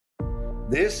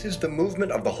This is the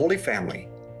movement of the Holy Family.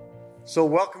 So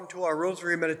welcome to our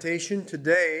Rosary Meditation.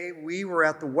 Today we were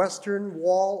at the Western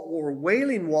Wall or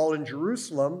Wailing Wall in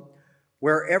Jerusalem,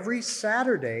 where every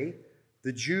Saturday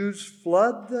the Jews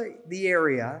flood the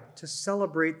area to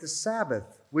celebrate the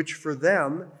Sabbath, which for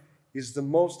them is the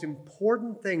most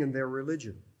important thing in their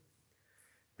religion.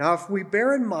 Now, if we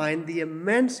bear in mind the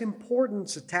immense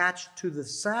importance attached to the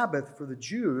Sabbath for the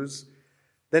Jews,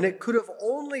 then it could have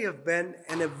only have been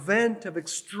an event of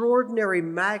extraordinary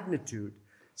magnitude,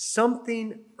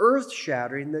 something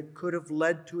earth-shattering that could have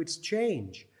led to its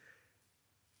change.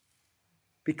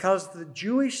 Because the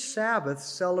Jewish Sabbath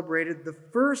celebrated the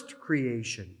first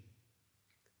creation.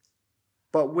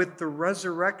 But with the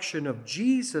resurrection of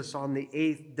Jesus on the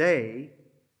 8th day,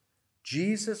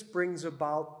 Jesus brings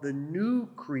about the new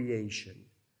creation,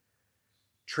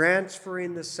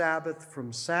 transferring the Sabbath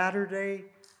from Saturday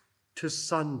to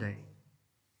Sunday.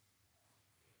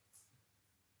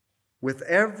 With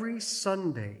every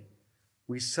Sunday,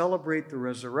 we celebrate the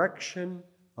resurrection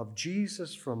of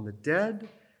Jesus from the dead,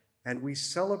 and we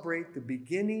celebrate the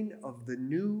beginning of the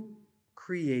new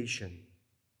creation.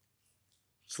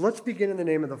 So let's begin in the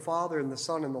name of the Father, and the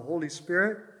Son, and the Holy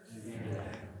Spirit. Amen.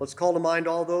 Let's call to mind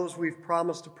all those we've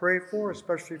promised to pray for,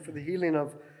 especially for the healing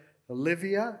of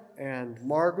Olivia and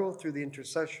Margot through the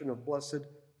intercession of Blessed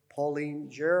Pauline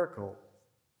Jericho.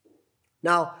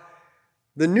 Now,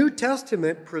 the New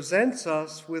Testament presents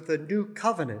us with a new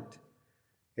covenant.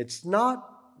 It's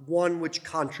not one which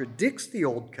contradicts the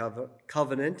old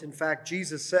covenant. In fact,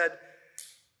 Jesus said,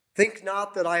 "Think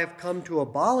not that I have come to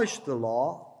abolish the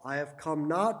law. I have come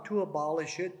not to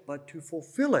abolish it, but to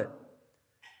fulfill it."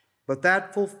 But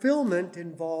that fulfillment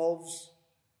involves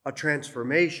a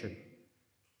transformation.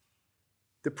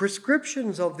 The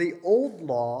prescriptions of the old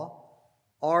law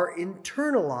are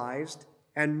internalized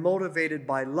and motivated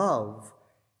by love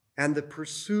and the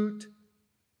pursuit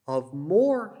of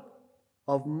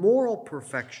moral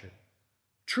perfection,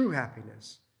 true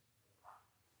happiness.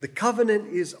 The covenant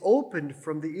is opened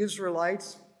from the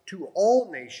Israelites to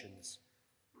all nations,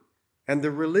 and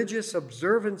the religious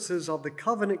observances of the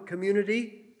covenant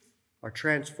community are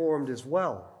transformed as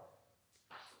well.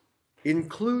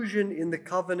 Inclusion in the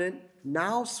covenant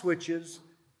now switches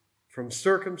from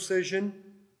circumcision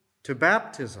to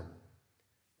baptism.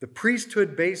 The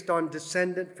priesthood based on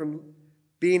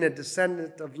being a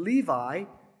descendant of Levi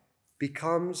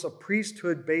becomes a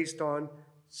priesthood based on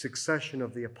succession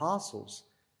of the apostles.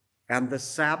 And the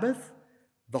Sabbath,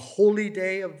 the holy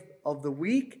day of the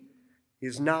week,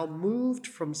 is now moved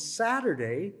from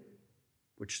Saturday,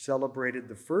 which celebrated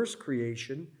the first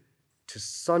creation, to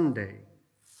Sunday,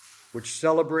 which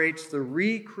celebrates the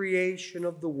recreation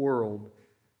of the world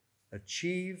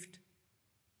achieved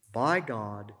by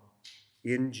God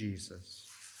in Jesus.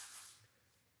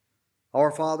 Our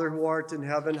Father who art in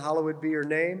heaven, hallowed be your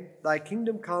name. Thy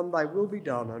kingdom come, thy will be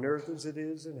done on earth as it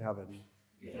is in heaven.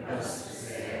 Give us this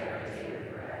day our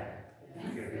daily bread,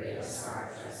 and forgive us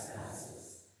our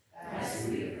trespasses, as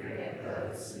we forgive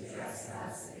those who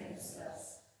trespass against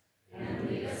us. And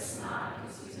lead us not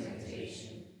into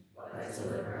temptation, but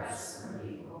deliver us from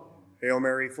evil. Hail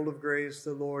Mary, full of grace,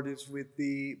 the Lord is with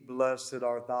thee. Blessed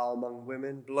art thou among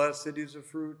women. Blessed is the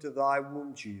fruit of thy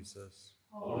womb, Jesus.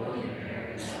 Holy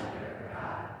Mary, Mother of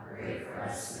God, pray for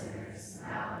us sinners,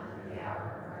 now and at the hour of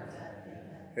our death.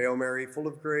 Amen. Hail Mary, full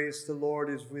of grace, the Lord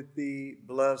is with thee.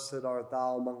 Blessed art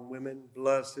thou among women.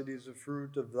 Blessed is the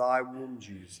fruit of thy womb,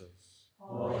 Jesus.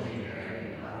 Holy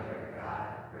Mary, Mother of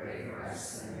God, pray for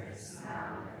us sinners,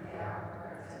 now and at the hour of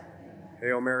our death. Amen.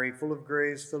 Hail Mary, full of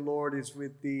grace, the Lord is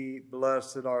with thee.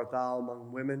 Blessed art thou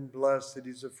among women. Blessed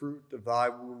is the fruit of thy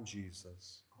womb,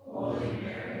 Jesus. Holy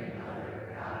Mary, Mother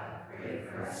of God, pray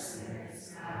for us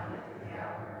sinners, now and at the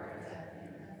hour of our death.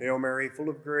 Amen. Hail Mary, full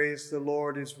of grace, the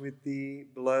Lord is with thee.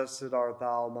 Blessed art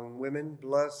thou among women.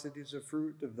 Blessed is the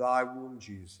fruit of thy womb,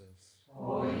 Jesus.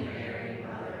 Holy Mary,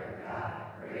 Mother of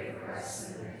God, pray for us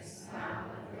sinners, now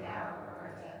and at the hour of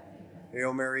our death. Amen.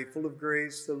 Hail Mary, full of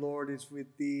grace, the Lord is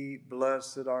with thee.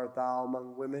 Blessed art thou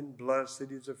among women.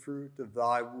 Blessed is the fruit of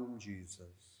thy womb,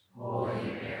 Jesus. Holy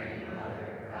Mary,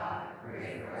 Mother of God,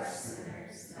 pray for us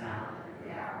sinners, now and at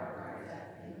the hour of our death.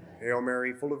 Amen. Hail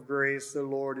Mary, full of grace, the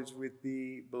Lord is with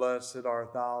thee. Blessed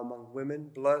art thou among women.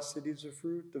 Blessed is the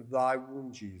fruit of thy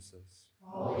womb, Jesus.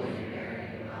 Holy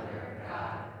Mary, Mother of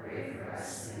God, pray for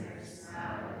us sinners,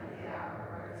 now and at the hour of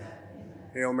our death.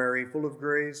 Amen. Hail Mary, full of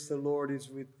grace, the Lord is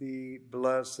with thee.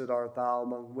 Blessed art thou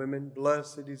among women.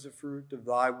 Blessed is the fruit of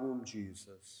thy womb,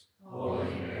 Jesus.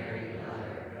 Holy Mary,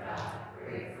 Mother of God,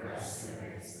 pray for us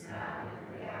sinners, now and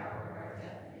at the hour of our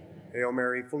death. Amen. Hail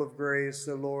Mary, full of grace,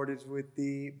 the Lord is with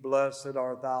thee. Blessed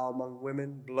art thou among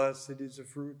women. Blessed is the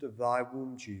fruit of thy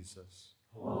womb, Jesus.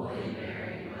 Holy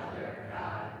Mary, Mother of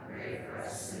God, pray for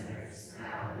us sinners,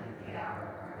 now and at the hour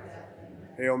of our death.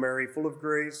 Amen. Hail Mary, full of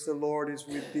grace, the Lord is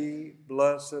with thee.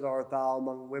 Blessed art thou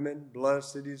among women.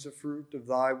 Blessed is the fruit of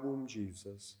thy womb,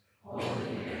 Jesus. Holy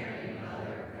Mary,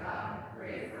 Mother of God,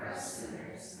 pray for us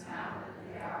sinners, now and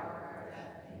at the hour of our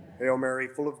death. Amen. Hail Mary,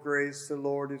 full of grace, the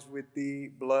Lord is with thee.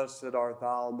 Blessed art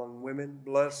thou among women.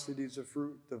 Blessed is the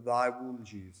fruit of thy womb,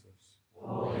 Jesus.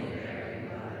 Holy Mary,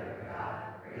 Mother of God,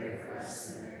 pray for us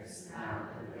sinners, now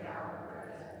and at the hour of our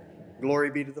death. Amen.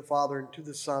 Glory be to the Father, and to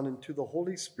the Son, and to the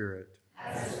Holy Spirit.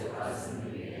 As it was in the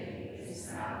beginning,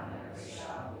 is now, and ever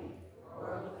shall be,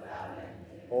 world without end.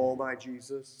 Amen. O my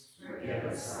Jesus, Forgive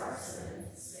us our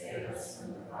sins, save us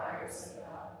from the fires of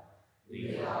God.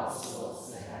 Lead all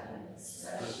souls to heaven,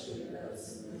 especially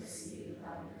those in most need of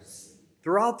thy mercy.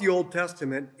 throughout the Old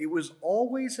Testament, it was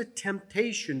always a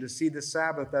temptation to see the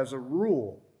Sabbath as a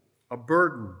rule, a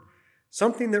burden,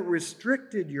 something that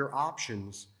restricted your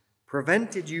options,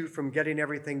 prevented you from getting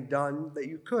everything done that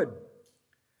you could.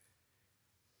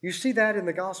 You see that in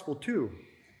the gospel too.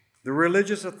 The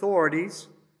religious authorities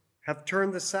have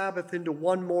turned the Sabbath into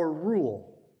one more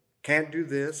rule. Can't do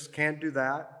this, can't do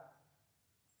that.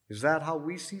 Is that how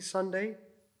we see Sunday?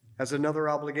 As another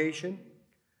obligation?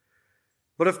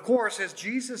 But of course, as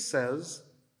Jesus says,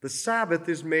 the Sabbath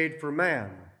is made for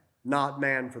man, not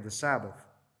man for the Sabbath.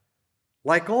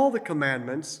 Like all the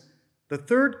commandments, the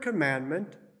third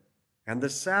commandment and the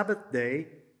Sabbath day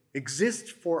exist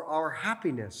for our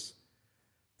happiness.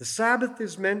 The Sabbath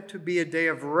is meant to be a day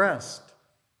of rest,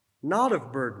 not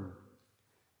of burden.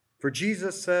 For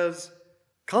Jesus says,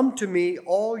 "Come to me,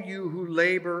 all you who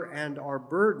labor and are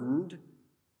burdened,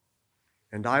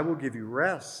 and I will give you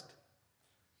rest."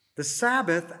 The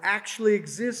Sabbath actually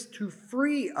exists to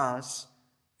free us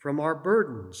from our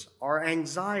burdens, our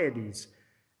anxieties,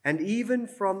 and even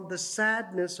from the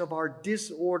sadness of our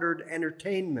disordered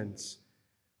entertainments.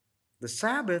 The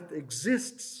Sabbath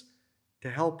exists to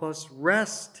help us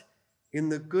rest in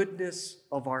the goodness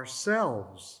of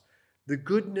ourselves, the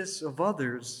goodness of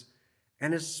others,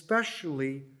 and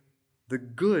especially the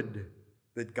good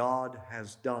that God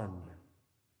has done.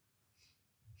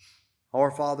 Our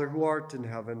Father who art in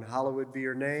heaven, hallowed be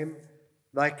your name.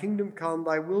 Thy kingdom come,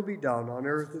 thy will be done on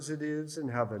earth as it is in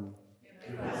heaven.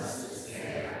 Give us this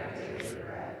day our daily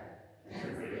bread,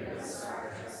 and forgive us our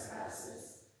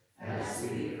trespasses, as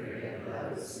we forgive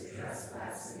those who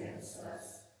trespass against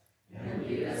us. And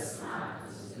lead us not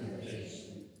into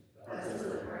temptation, but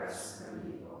deliver us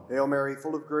from evil. Hail Mary,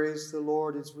 full of grace, the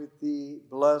Lord is with thee.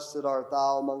 Blessed art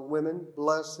thou among women.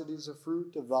 Blessed is the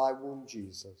fruit of thy womb,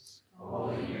 Jesus.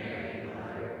 Holy Mary,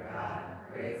 Mother of God,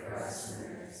 pray for us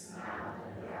sinners, now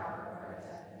and at the hour of our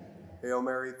death. Amen. Hail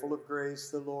Mary, full of grace,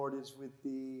 the Lord is with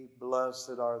thee.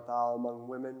 Blessed art thou among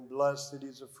women. Blessed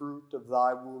is the fruit of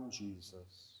thy womb,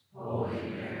 Jesus.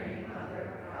 Holy Mary,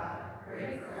 Mother of God,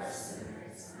 pray for us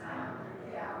sinners, now and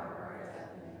at the hour of our death.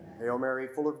 Amen. Hail Mary,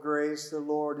 full of grace, the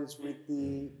Lord is with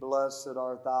thee. Blessed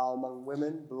art thou among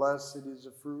women. Blessed is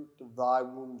the fruit of thy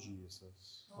womb,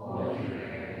 Jesus. Holy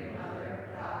Mary, Mother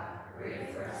of God,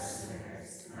 pray for us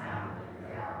sinners, now and at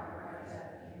the hour of our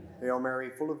death. Amen. Hail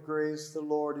Mary, full of grace, the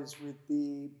Lord is with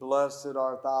thee. Blessed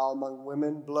art thou among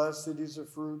women. Blessed is the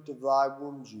fruit of thy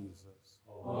womb, Jesus.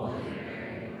 Holy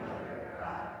Mary, Mother of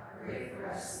God, pray for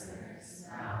us sinners,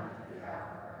 now and at the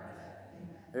hour of our death.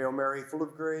 Amen. Hail Mary, full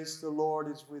of grace, the Lord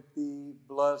is with thee.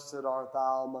 Blessed art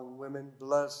thou among women.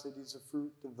 Blessed is the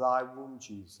fruit of thy womb,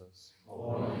 Jesus.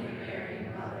 Holy Mary,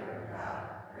 Mother of God,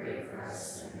 pray for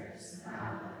us sinners,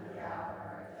 now and at the hour of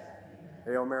our death. Amen.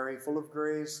 Hail Mary, full of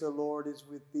grace, the Lord is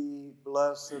with thee.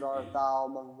 Blessed art thou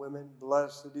among women.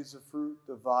 Blessed is the fruit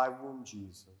of thy womb,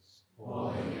 Jesus.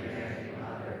 Holy Mary,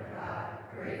 Mother of God,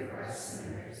 pray for us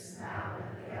sinners, now and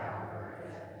at the hour of our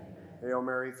death. Amen. Hail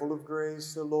Mary, full of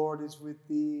grace, the Lord is with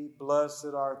thee.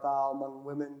 Blessed art thou among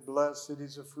women. Blessed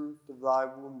is the fruit of thy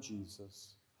womb,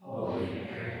 Jesus. Holy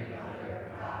Mary,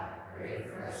 Mother of God, pray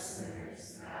for us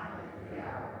sinners, now and at the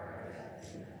hour of our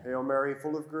death. Amen. Hail Mary,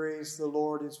 full of grace, the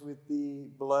Lord is with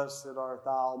thee. Blessed art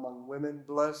thou among women.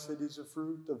 Blessed is the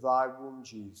fruit of thy womb,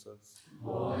 Jesus.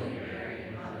 Holy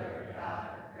Mary, Mother of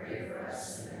God, pray for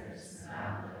us sinners,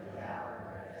 now and at the hour of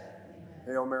our death. Amen.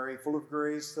 Hail Mary, full of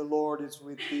grace, the Lord is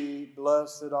with thee.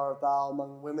 Blessed art thou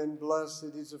among women.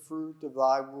 Blessed is the fruit of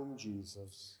thy womb,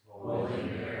 Jesus. Holy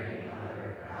Mary,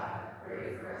 Mother of God,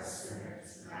 pray for us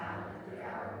sinners, now and at the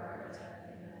hour of our death.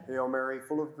 Amen. Hail Mary,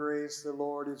 full of grace, the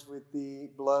Lord is with thee.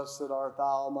 Blessed art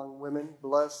thou among women.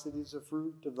 Blessed is the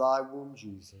fruit of thy womb,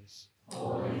 Jesus.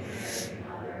 Holy Mary,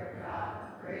 Mother of God,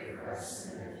 pray for us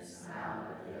sinners, now and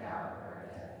at the hour of our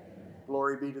death. Amen.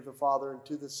 Glory be to the Father, and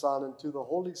to the Son, and to the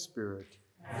Holy Spirit.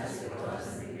 As it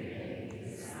was in the beginning,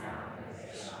 is now, and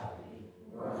ever shall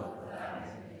be, world without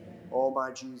end. Amen. O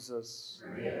my Jesus,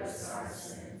 Forgive us our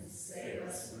sins, save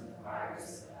us from the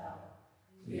fires of hell.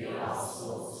 Lead all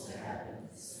souls to heaven,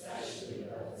 especially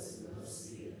those who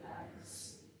most need thy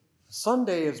mercy.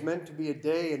 Sunday is meant to be a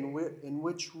day in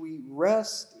which we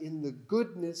rest in the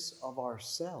goodness of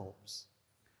ourselves.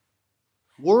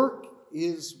 Work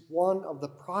is one of the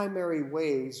primary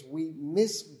ways we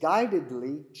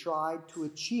misguidedly try to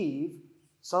achieve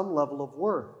some level of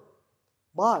worth.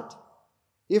 But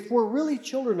if we're really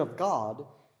children of God,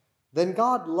 then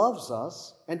God loves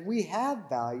us and we have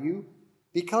value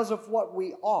because of what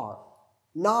we are,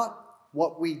 not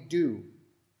what we do.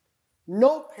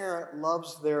 No parent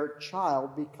loves their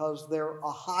child because they're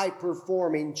a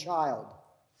high-performing child.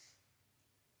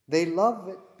 They love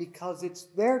it because it's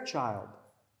their child.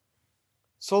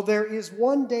 So there is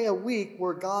one day a week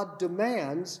where God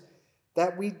demands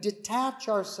that we detach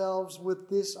ourselves with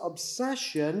this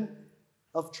obsession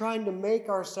of trying to make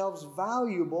ourselves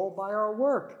valuable by our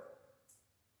work.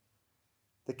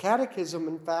 The Catechism,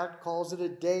 in fact, calls it a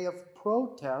day of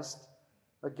protest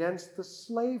against the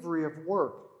slavery of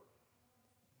work.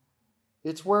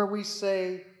 It's where we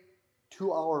say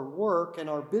to our work and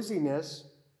our busyness,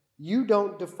 you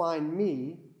don't define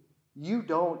me, you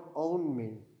don't own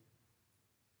me.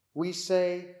 We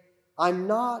say, I'm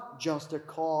not just a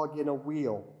cog in a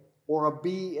wheel or a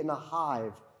bee in a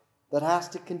hive that has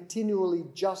to continually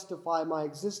justify my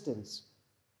existence.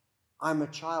 I'm a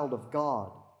child of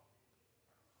God,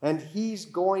 and He's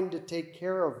going to take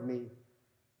care of me.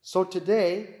 So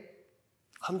today,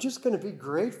 I'm just going to be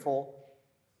grateful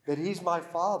that He's my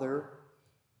Father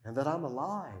and that I'm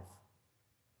alive.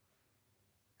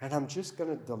 And I'm just going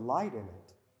to delight in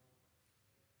it.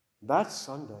 That's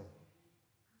Sunday.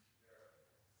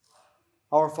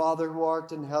 Our Father who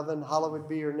art in heaven, hallowed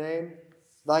be your name.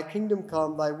 Thy kingdom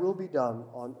come, thy will be done,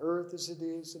 on earth as it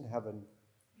is in heaven.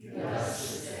 Give us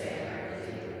this day our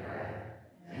daily bread,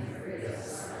 and forgive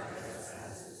us our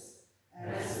trespasses,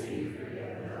 as we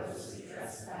forgive those who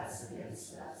trespass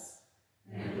against us.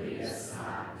 And lead us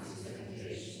not into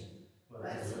temptation, but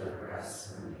deliver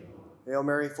us from evil. Hail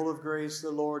Mary, full of grace,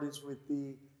 the Lord is with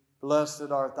thee. Blessed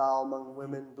art thou among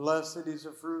women. Blessed is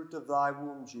the fruit of thy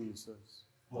womb, Jesus.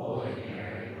 Holy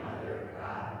Mary, Mother of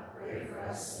God, pray for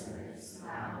us sinners,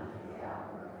 now and at the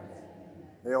hour of our death. Amen.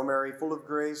 Hail Mary, full of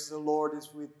grace, the Lord is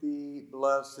with thee.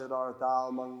 Blessed art thou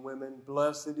among women.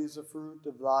 Blessed is the fruit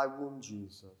of thy womb,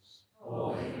 Jesus.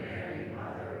 Holy Mary,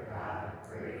 Mother of God,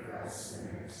 pray for us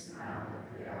sinners, now and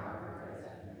at the hour of our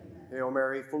death. Amen. Hail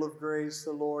Mary, full of grace,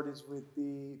 the Lord is with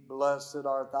thee. Blessed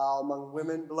art thou among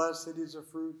women. Blessed is the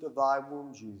fruit of thy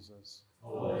womb, Jesus.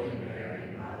 Holy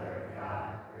Mary, Mother of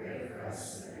God, pray for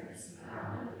us sinners,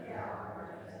 now and at the hour of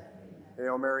our death. Amen.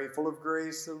 Hail Mary, full of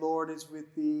grace, the Lord is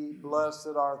with thee.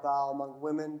 Blessed art thou among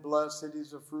women. Blessed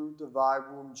is the fruit of thy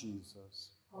womb,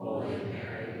 Jesus. Holy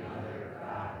Mary, Mother of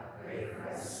God, pray for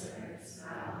us sinners,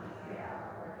 now and at the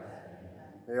hour of our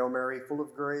death. Amen. Hail Mary, full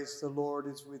of grace, the Lord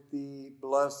is with thee.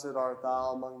 Blessed art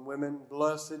thou among women.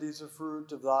 Blessed is the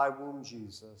fruit of thy womb,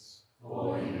 Jesus.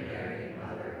 Holy Mary,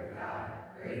 Mother of God,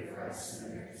 pray for us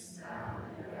sinners, now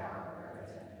and at the hour of our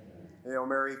death. Amen. Hail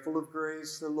Mary, full of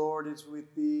grace, the Lord is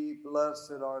with thee.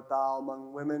 Blessed art thou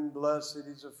among women. Blessed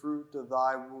is the fruit of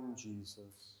thy womb,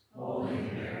 Jesus. Holy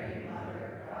Mary,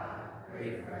 Mother of God,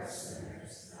 pray for us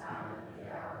sinners, now and at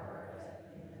the hour of our death.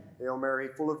 Amen. Hail Mary,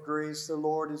 full of grace, the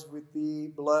Lord is with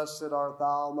thee. Blessed art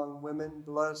thou among women.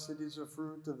 Blessed is the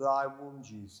fruit of thy womb,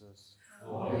 Jesus.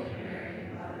 Holy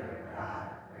Mary, Mother of God,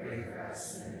 pray for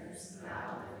us sinners,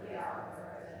 now and at the hour of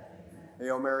our death. Amen.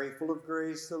 Hail Mary, full of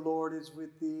grace, the Lord is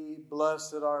with thee.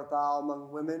 Blessed art thou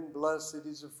among women. Blessed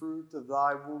is the fruit of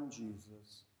thy womb,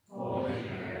 Jesus. Holy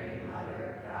Mary,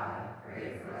 Mother of God,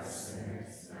 pray for us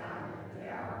sinners, now and at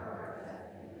the hour of our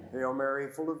death. Amen. Hail Mary,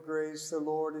 full of grace, the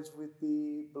Lord is with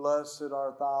thee. Blessed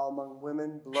art thou among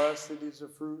women. Blessed is the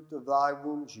fruit of thy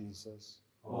womb, Jesus.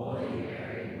 Holy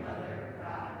Mary, Mother of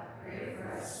God, pray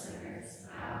for us sinners,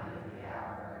 now and at the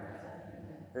hour of our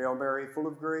death. Amen. Hail Mary, full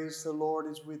of grace, the Lord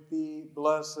is with thee.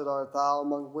 Blessed art thou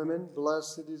among women.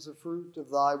 Blessed is the fruit of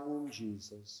thy womb,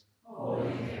 Jesus. Holy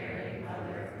Mary,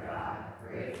 Mother of God,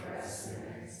 pray for us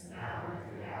sinners, now and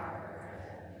at the hour of our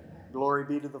death. Amen. Glory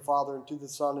be to the Father, and to the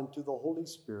Son, and to the Holy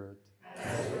Spirit.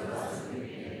 As it was in the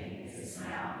beginning, is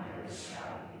now, and ever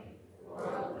shall be,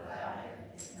 world without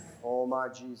end. Amen. O my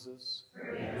Jesus,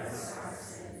 Forgive us our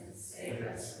sins, save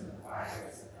us from the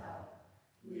fires of hell.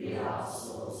 Lead all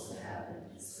souls to heaven,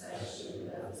 especially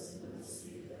those in most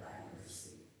need of thy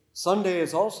mercy. Sunday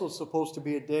is also supposed to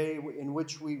be a day in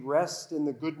which we rest in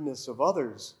the goodness of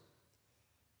others.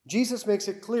 Jesus makes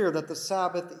it clear that the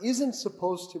Sabbath isn't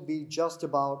supposed to be just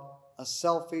about a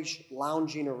selfish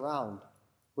lounging around.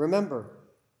 Remember,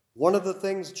 one of the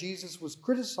things Jesus was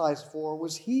criticized for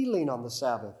was healing on the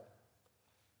Sabbath.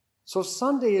 So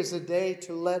Sunday is a day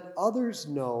to let others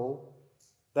know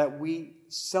that we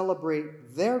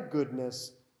celebrate their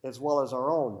goodness as well as our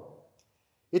own.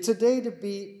 It's a day to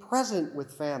be present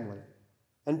with family,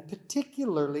 and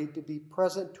particularly to be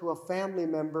present to a family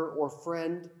member or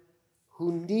friend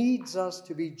who needs us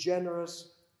to be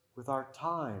generous with our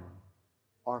time,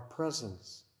 our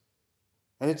presence.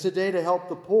 And it's a day to help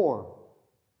the poor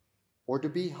or to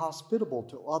be hospitable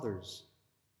to others.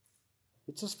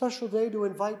 It's a special day to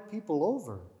invite people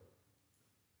over.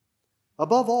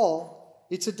 Above all,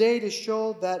 it's a day to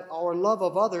show that our love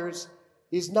of others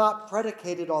is not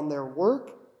predicated on their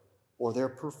work or their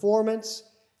performance.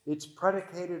 It's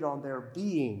predicated on their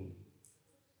being.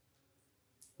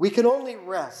 We can only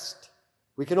rest,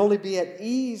 we can only be at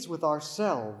ease with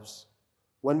ourselves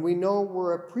when we know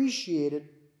we're appreciated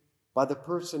by the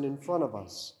person in front of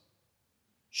us.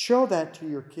 Show that to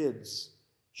your kids.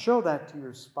 Show that to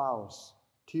your spouse,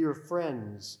 to your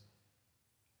friends.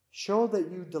 Show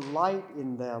that you delight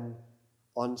in them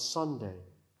on Sunday.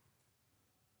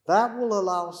 That will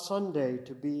allow Sunday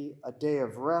to be a day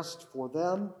of rest for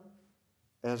them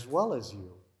as well as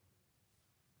you.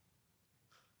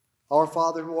 Our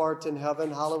Father who art in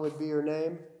heaven, hallowed be your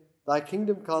name. Thy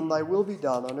kingdom come, thy will be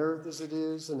done on earth as it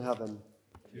is in heaven.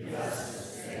 Give us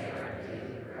this day our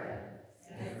daily bread,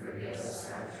 and forgive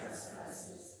us our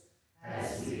trespasses,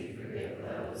 as we forgive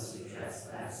those who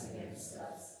trespass against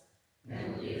us.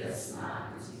 And lead us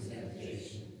not into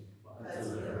temptation, but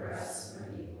deliver us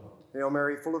from evil. Hail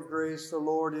Mary, full of grace, the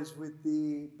Lord is with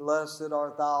thee. Blessed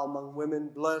art thou among women.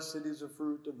 Blessed is the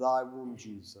fruit of thy womb,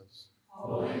 Jesus.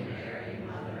 Holy Mary,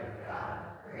 Mother of God,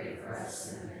 pray for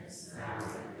us sinners, now and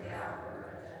at the hour of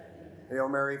our death. Amen. Hail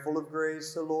Mary, full of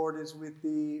grace, the Lord is with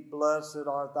thee. Blessed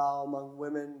art thou among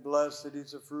women. Blessed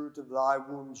is the fruit of thy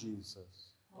womb,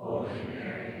 Jesus. Holy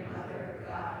Mary, Mother of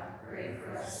God, pray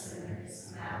for us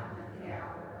sinners, now and at the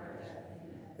hour of our death.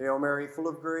 Amen. Hail Mary, full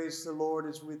of grace, the Lord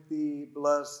is with thee.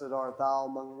 Blessed art thou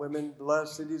among women.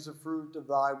 Blessed is the fruit of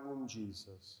thy womb,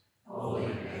 Jesus. Holy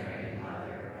Mary,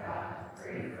 Mother of God,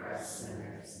 pray for us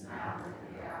sinners, now and at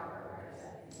the hour of our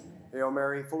death. Amen. Hail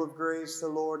Mary, full of grace, the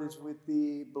Lord is with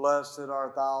thee. Blessed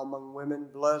art thou among women.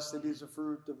 Blessed is the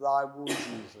fruit of thy womb,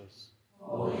 Jesus.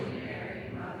 Holy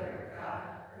Mary, Mother of God,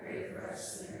 pray for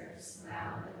us sinners,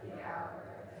 now and at the hour of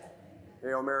our death. Amen.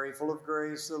 Hail Mary, full of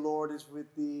grace, the Lord is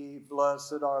with thee.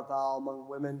 Blessed art thou among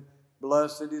women.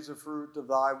 Blessed is the fruit of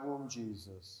thy womb,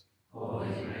 Jesus.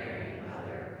 Holy Mary,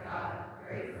 Mother of God,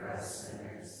 pray for us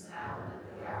sinners, now and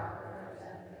at the hour of our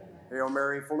death. Amen. Hail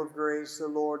Mary, full of grace, the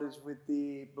Lord is with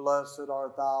thee. Blessed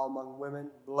art thou among women.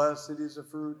 Blessed is the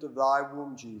fruit of thy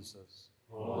womb, Jesus.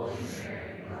 Holy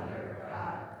Mary, Mother of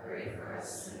God, pray for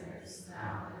us sinners,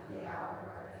 now and at the hour of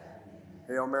our death. Amen.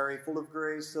 Hail Mary, full of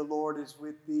grace, the Lord is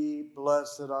with thee.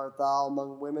 Blessed art thou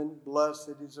among women.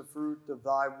 Blessed is the fruit of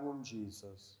thy womb,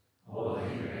 Jesus. Holy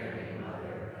Mary,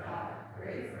 Mother of God,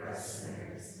 pray for us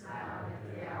sinners, now and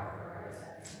at the hour of our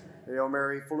death. Amen. Hail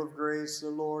Mary, full of grace, the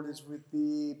Lord is with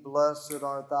thee. Blessed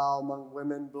art thou among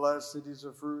women. Blessed is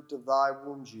the fruit of thy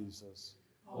womb, Jesus.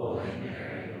 Holy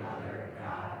Mary, Mother of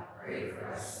God, pray for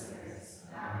us sinners,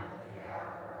 now and at the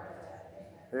hour of our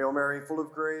death. Amen. Hail Mary, full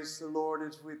of grace, the Lord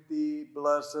is with thee.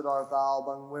 Blessed art thou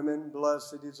among women.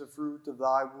 Blessed is the fruit of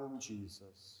thy womb,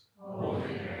 Jesus. Holy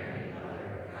Mary,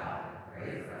 Mother of God,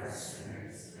 pray for us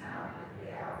sinners, now and at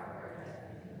the hour of our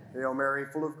death. Amen. Hail Mary,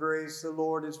 full of grace, the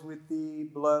Lord is with thee.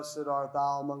 Blessed art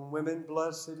thou among women.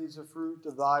 Blessed is the fruit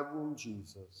of thy womb,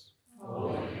 Jesus.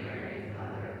 Holy Mary,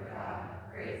 Mother of God,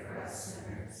 pray for us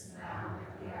sinners, now and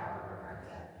at the hour of our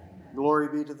death. Amen. Glory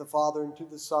be to the Father, and to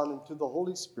the Son, and to the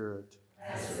Holy Spirit.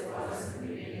 As it was in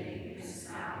the beginning, is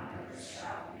now, and ever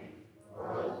shall be,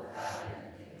 world without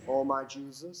end. O my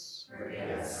Jesus,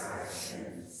 Forgive us our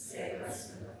sins, save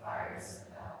us from the fires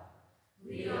of hell.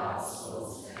 Lead all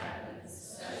souls to heaven,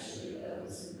 especially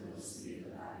those in most need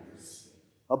of thy mercy.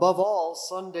 above all,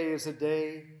 Sunday is a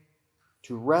day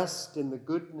to rest in the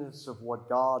goodness of what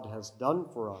God has done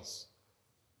for us.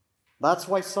 That's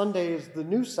why Sunday is the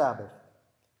new Sabbath,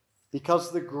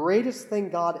 because the greatest thing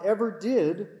God ever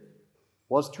did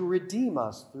was to redeem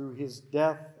us through his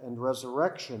death and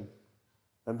resurrection,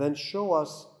 and then show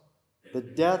us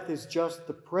that death is just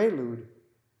the prelude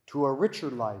to a richer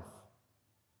life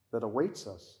that awaits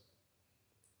us.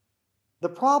 The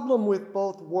problem with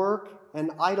both work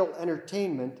and idle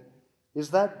entertainment is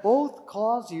that both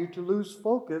cause you to lose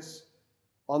focus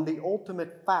on the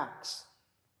ultimate facts,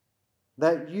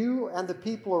 that you and the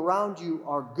people around you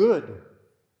are good,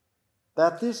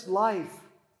 that this life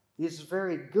is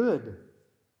very good,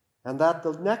 and that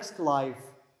the next life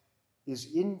is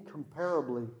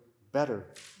incomparably better.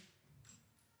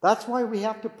 That's why we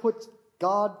have to put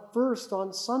God first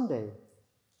on Sunday,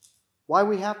 why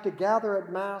we have to gather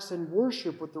at Mass and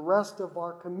worship with the rest of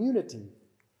our community.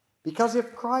 Because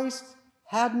if Christ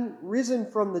hadn't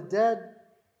risen from the dead,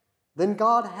 then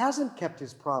God hasn't kept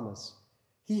his promise.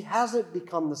 He hasn't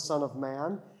become the Son of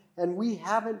Man, and we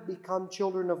haven't become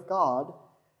children of God,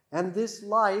 and this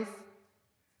life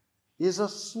is a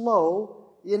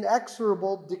slow,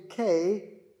 inexorable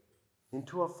decay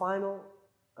into a final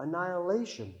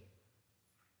annihilation.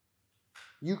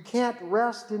 You can't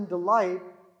rest in delight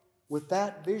with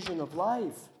that vision of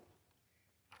life.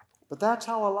 But that's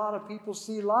how a lot of people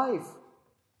see life.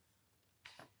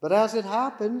 But as it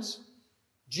happens,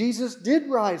 Jesus did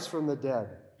rise from the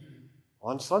dead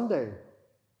on Sunday.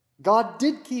 God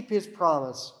did keep his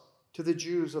promise to the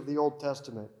Jews of the Old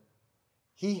Testament.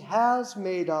 He has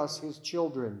made us his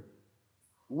children.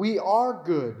 We are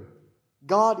good.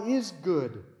 God is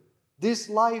good. This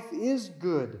life is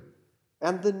good.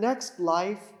 And the next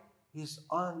life is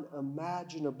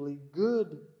unimaginably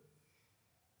good.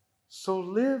 So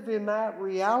live in that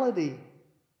reality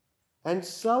and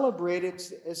celebrate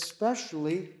it,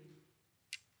 especially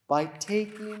by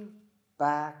taking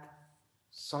back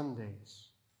Sundays.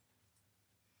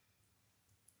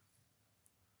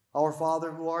 Our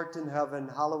Father who art in heaven,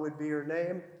 hallowed be your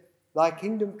name. Thy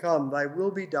kingdom come, thy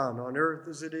will be done on earth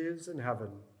as it is in heaven.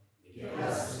 Give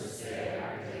us this day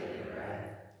our daily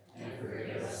bread, and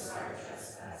forgive us our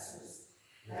trespasses,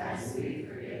 as we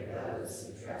forgive those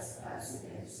who trespass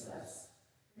against us.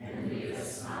 And lead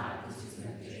us not into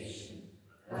temptation,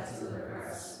 but deliver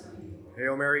us from evil.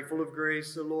 Hail Mary, full of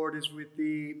grace, the Lord is with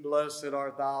thee. Blessed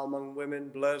art thou among women,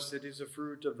 blessed is the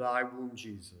fruit of thy womb,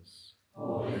 Jesus.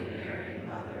 Holy Mary,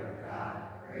 Mother of God,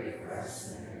 pray for us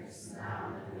sinners, now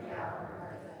and at the hour of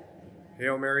our death. Amen.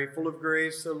 Hail Mary, full of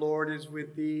grace, the Lord is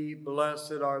with thee.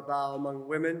 Blessed art thou among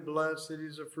women, blessed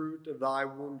is the fruit of thy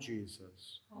womb,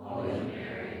 Jesus. Holy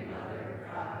Mary, Mother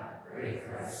of God, pray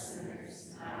for us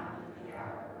sinners, now and at the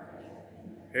hour of our death.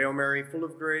 Amen. Hail Mary, full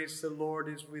of grace, the Lord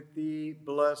is with thee.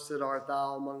 Blessed art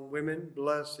thou among women,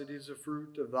 blessed is the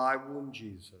fruit of thy womb,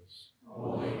 Jesus.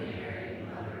 Holy Mary,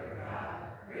 Mother of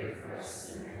God, pray for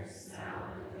us sinners,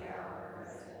 now and at the hour of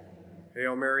our death. Amen.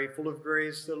 Hail Mary, full of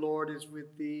grace, the Lord is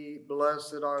with thee.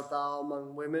 Blessed art thou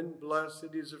among women, blessed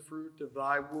is the fruit of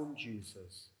thy womb,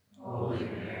 Jesus. Holy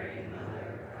Mary,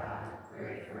 Mother of God,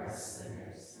 pray for us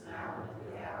sinners, now and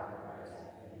at the hour of our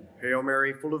death. Amen. Hail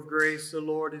Mary, full of grace, the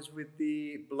Lord is with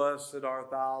thee. Blessed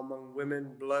art thou among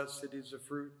women, blessed is the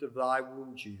fruit of thy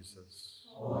womb, Jesus.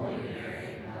 Holy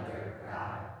Mary, Mother of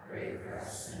God, pray for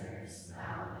us sinners,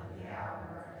 now and at the hour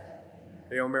of our death. Amen.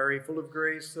 Hail Mary, full of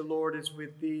grace, the Lord is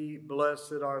with thee.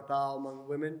 Blessed art thou among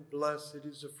women, blessed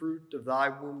is the fruit of thy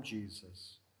womb,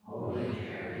 Jesus. Holy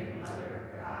Mary, Mother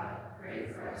of God, pray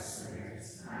for us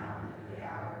sinners, now and at the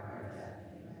hour of our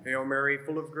death. Amen. Hail Mary,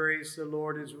 full of grace, the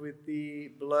Lord is with thee.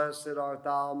 Blessed art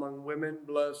thou among women,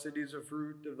 blessed is the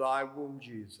fruit of thy womb,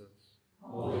 Jesus.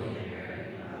 Holy Mary,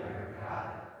 Mother of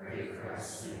God, pray for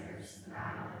us sinners,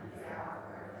 now and at the hour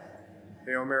of our death. Amen.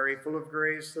 Hail Mary, full of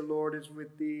grace, the Lord is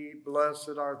with thee.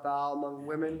 Blessed art thou among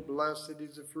women, blessed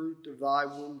is the fruit of thy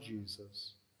womb,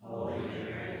 Jesus. Holy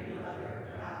Mary, Mother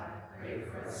of God, pray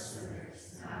for us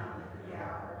sinners, now and at the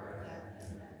hour of our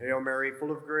death. Amen. Hail Mary,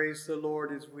 full of grace, the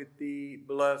Lord is with thee.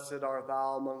 Blessed art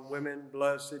thou among women,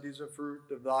 blessed is the fruit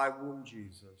of thy womb,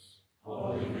 Jesus.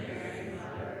 Holy Mary,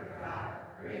 Mother of God,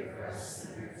 pray for us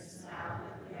sinners, now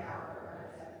and at the hour of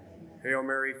our death. Amen. Hail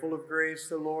Mary, full of grace,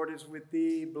 the Lord is with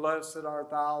thee. Blessed art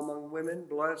thou among women,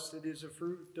 blessed is the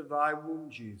fruit of thy womb,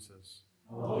 Jesus.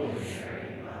 Holy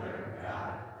Mary, Mother of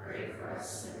God, pray for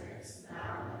us sinners,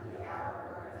 now and at the hour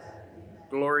of our death. Amen.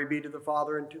 Glory be to the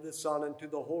Father, and to the Son, and to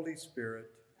the Holy Spirit.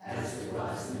 As it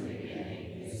was in the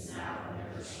beginning, is now, and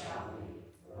ever shall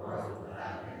be, world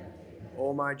without end. Amen.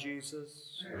 O my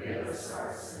Jesus, Forgive us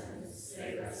our sins,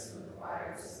 save us from the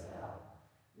fires of hell.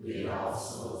 Lead all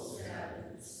souls to heaven,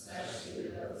 especially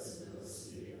those who will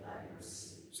see thy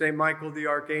mercy. Saint Michael the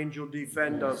Archangel,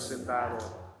 defend us in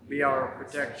battle. Be our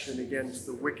protection against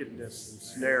the wickedness and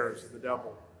snares of the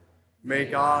devil. May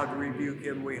God rebuke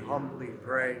him, we humbly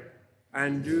pray.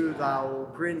 And do thou,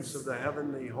 O Prince of the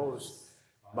heavenly host,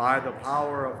 by the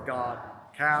power of God,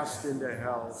 cast into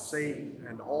hell Satan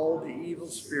and all the evil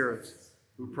spirits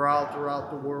who prowl throughout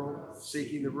the world,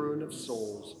 seeking the ruin of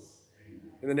souls.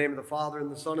 In the name of the Father,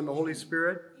 and the Son, and the Holy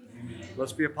Spirit,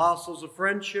 let's be apostles of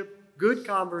friendship, good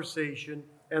conversation,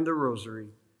 and the rosary.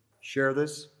 Share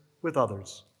this with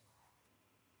others.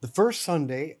 The first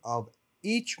Sunday of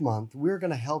each month, we're going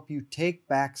to help you take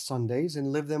back Sundays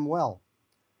and live them well.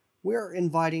 We're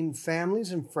inviting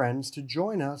families and friends to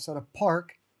join us at a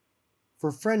park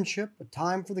for friendship, a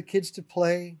time for the kids to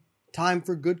play, time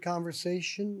for good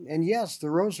conversation, and yes, the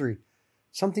rosary.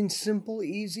 Something simple,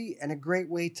 easy, and a great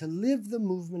way to live the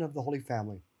movement of the Holy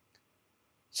Family.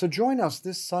 So join us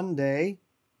this Sunday,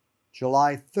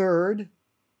 July 3rd,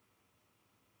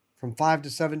 from 5 to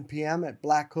 7 p.m. at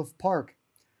Black Hoof Park.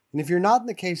 And if you're not in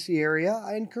the KC area,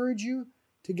 I encourage you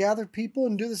to gather people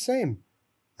and do the same.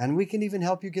 And we can even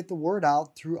help you get the word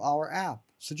out through our app.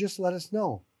 So just let us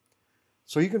know.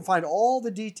 So you can find all the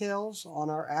details on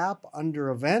our app under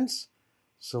events.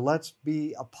 So let's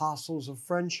be apostles of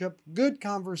friendship, good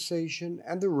conversation,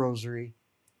 and the rosary.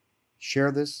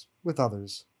 Share this with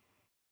others.